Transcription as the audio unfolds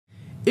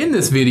In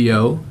this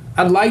video,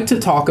 I'd like to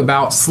talk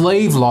about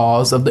slave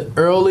laws of the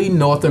early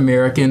North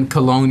American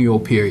colonial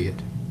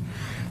period.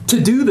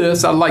 To do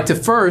this, I'd like to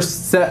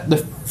first set the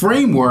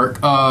framework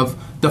of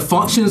the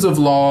functions of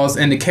laws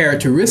and the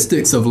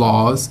characteristics of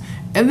laws,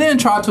 and then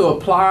try to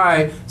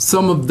apply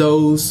some of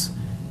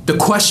the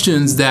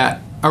questions that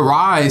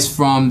arise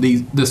from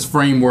this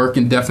framework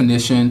and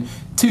definition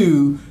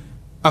to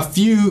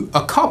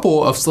a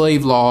couple of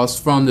slave laws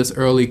from this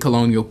early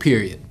colonial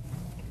period.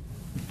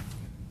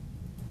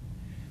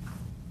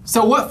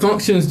 So what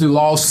functions do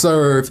laws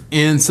serve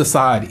in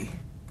society?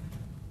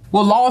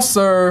 Well, laws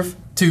serve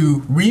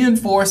to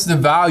reinforce the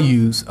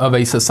values of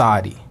a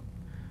society.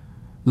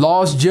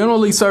 Laws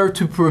generally serve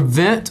to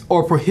prevent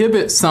or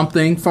prohibit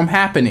something from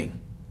happening.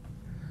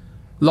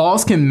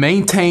 Laws can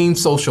maintain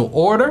social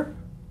order.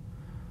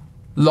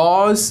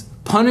 Laws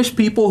punish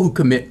people who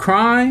commit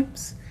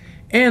crimes,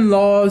 and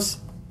laws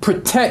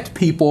protect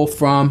people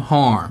from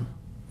harm.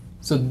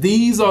 So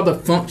these are the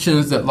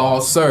functions that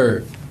laws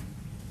serve.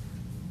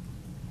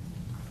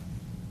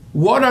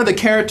 What are the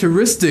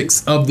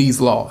characteristics of these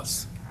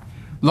laws?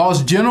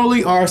 Laws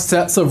generally are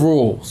sets of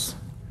rules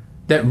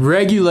that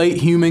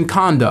regulate human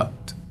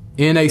conduct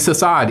in a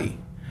society.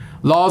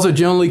 Laws are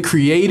generally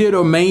created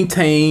or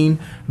maintained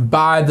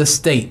by the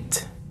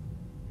state.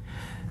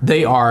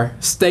 They are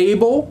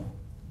stable,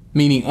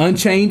 meaning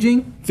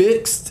unchanging,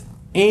 fixed,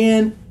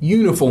 and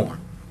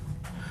uniform.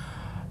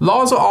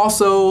 Laws are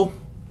also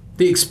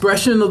the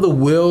expression of the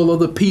will of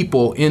the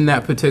people in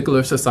that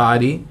particular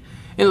society.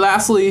 And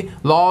lastly,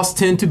 laws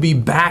tend to be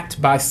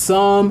backed by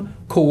some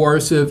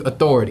coercive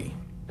authority.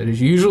 That is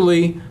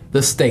usually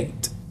the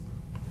state.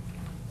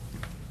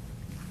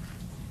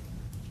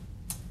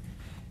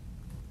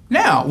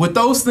 Now, with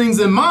those things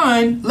in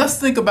mind, let's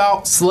think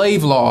about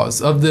slave laws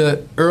of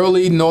the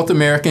early North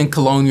American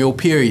colonial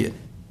period.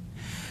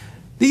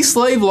 These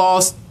slave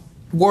laws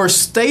were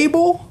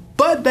stable,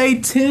 but they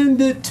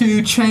tended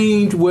to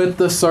change with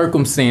the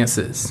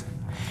circumstances.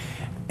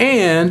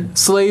 And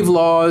slave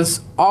laws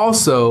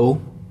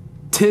also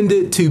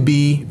tended to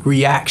be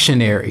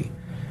reactionary.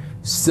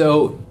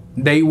 So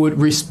they would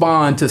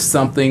respond to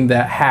something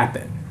that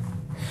happened.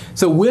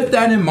 So with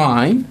that in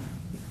mind,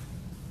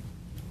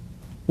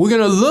 we're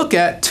going to look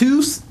at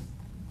two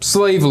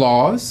slave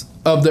laws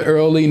of the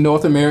early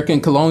North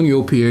American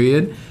colonial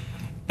period.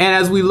 And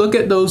as we look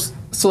at those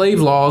slave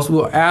laws,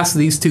 we'll ask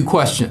these two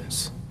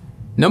questions.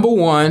 Number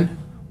one,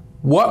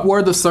 what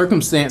were the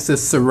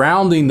circumstances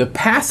surrounding the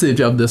passage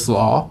of this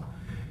law?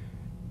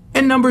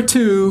 And number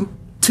two,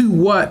 to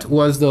what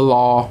was the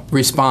law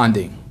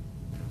responding?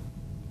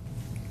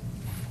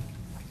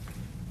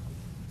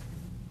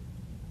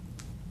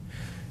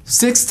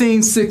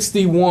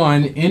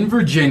 (1661) in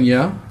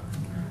Virginia,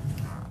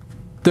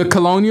 the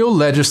colonial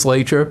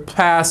legislature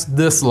passed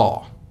this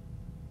law.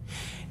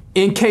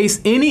 In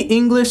case any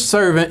English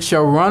servant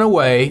shall run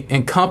away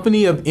in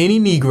company of any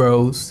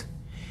Negroes,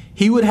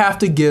 he would have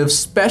to give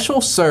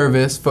special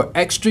service for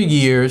extra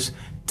years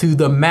to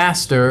the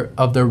master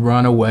of the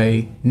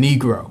runaway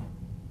Negro.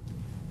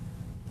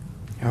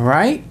 All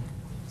right,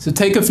 so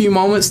take a few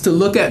moments to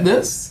look at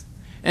this.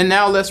 And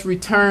now let's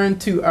return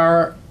to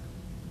our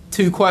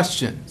two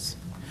questions.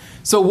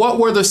 So what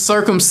were the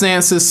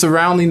circumstances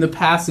surrounding the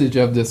passage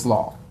of this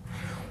law?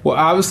 Well,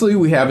 obviously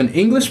we have an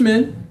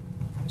Englishman,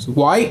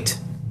 white,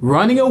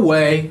 running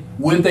away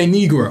with a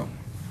Negro.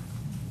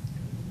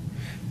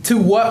 To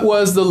what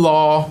was the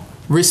law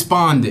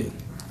responding?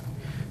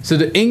 So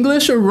the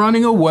English are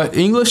running away,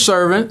 English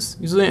servants,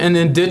 usually an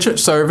indentured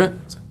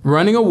servant,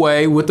 running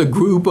away with a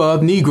group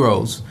of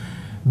Negroes,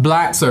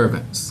 black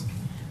servants.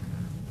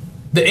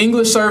 The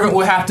English servant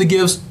would have to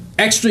give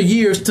extra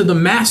years to the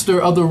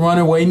master of the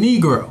runaway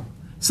Negro.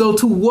 So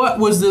to what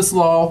was this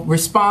law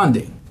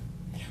responding?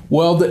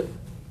 Well, the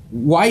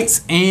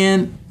whites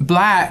and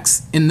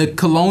blacks in the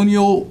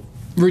colonial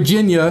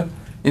Virginia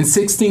in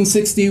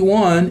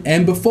 1661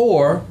 and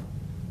before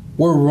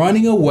were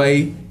running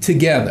away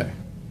together.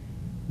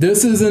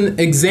 This is an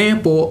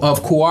example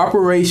of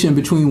cooperation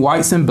between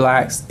whites and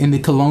blacks in the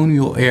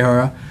colonial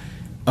era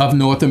of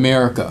North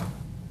America.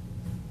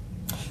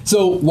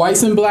 So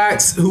whites and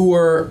blacks who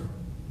were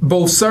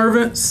both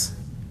servants,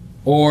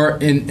 or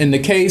in the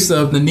case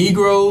of the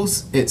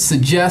Negroes, it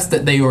suggests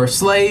that they were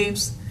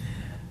slaves.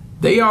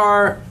 They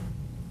are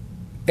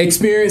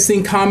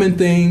experiencing common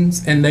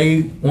things and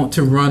they want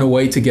to run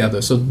away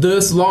together. So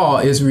this law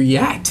is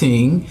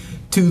reacting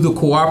to the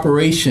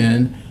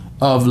cooperation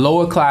of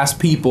lower class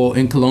people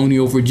in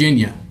colonial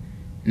Virginia.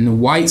 And the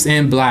whites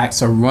and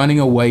blacks are running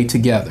away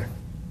together.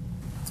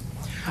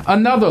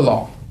 Another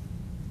law.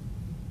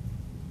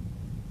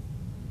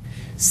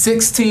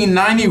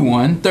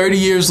 1691, 30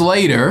 years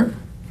later,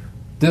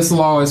 this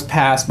law is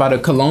passed by the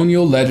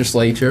colonial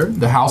legislature,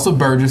 the House of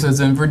Burgesses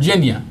in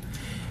Virginia.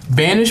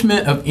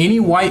 Banishment of any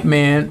white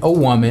man or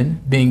woman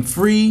being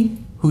free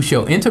who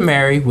shall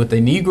intermarry with a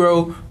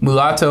Negro,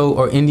 mulatto,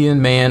 or Indian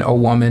man or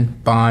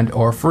woman, bond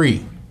or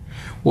free.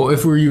 Well,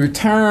 if we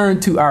return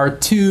to our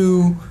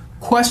two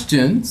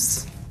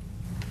questions,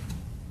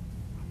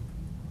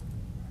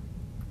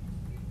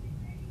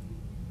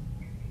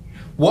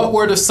 what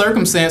were the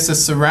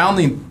circumstances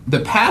surrounding the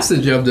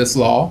passage of this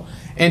law,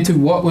 and to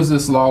what was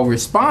this law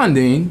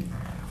responding?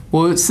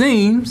 Well, it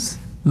seems,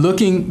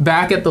 looking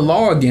back at the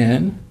law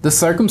again, the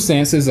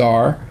circumstances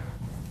are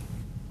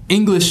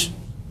English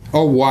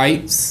or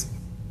whites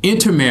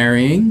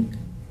intermarrying,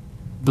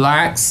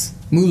 blacks,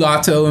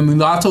 mulatto, and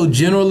mulatto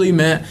generally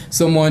meant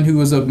someone who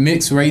was of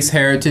mixed race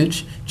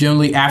heritage,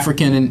 generally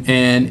African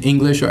and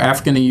English or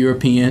African and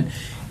European,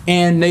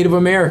 and Native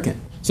American.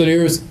 So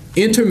there was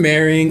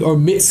intermarrying or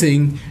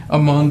mixing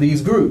among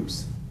these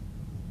groups.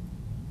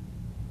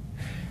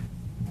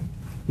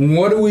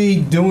 What are we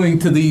doing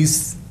to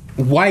these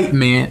white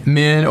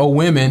men or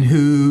women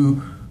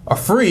who are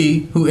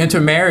free, who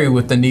intermarry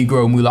with the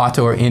Negro,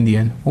 mulatto, or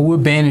Indian? Well, we're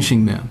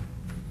banishing them.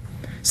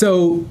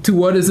 So to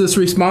what is this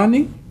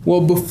responding?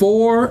 Well,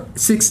 before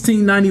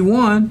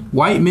 1691,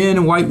 white men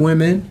and white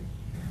women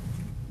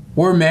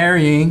were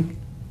marrying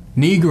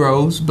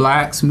Negroes,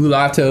 blacks,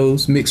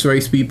 mulattoes, mixed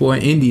race people,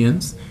 and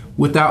Indians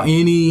without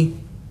any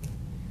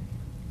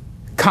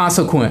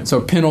consequence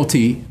or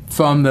penalty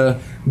from the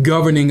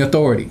governing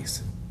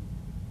authorities.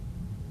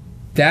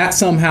 That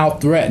somehow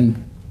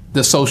threatened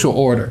the social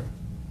order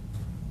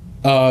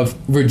of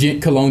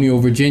colonial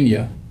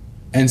Virginia.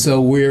 And so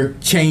we're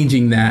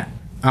changing that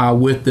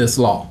with this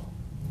law.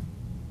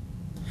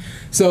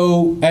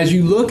 So as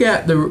you look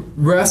at the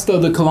rest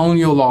of the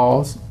colonial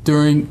laws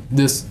during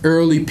this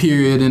early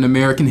period in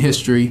American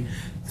history,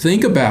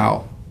 think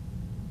about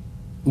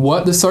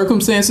what the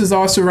circumstances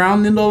are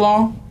surrounding the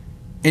law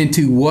and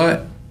to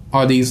what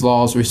are these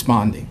laws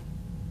responding.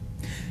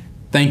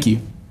 Thank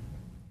you.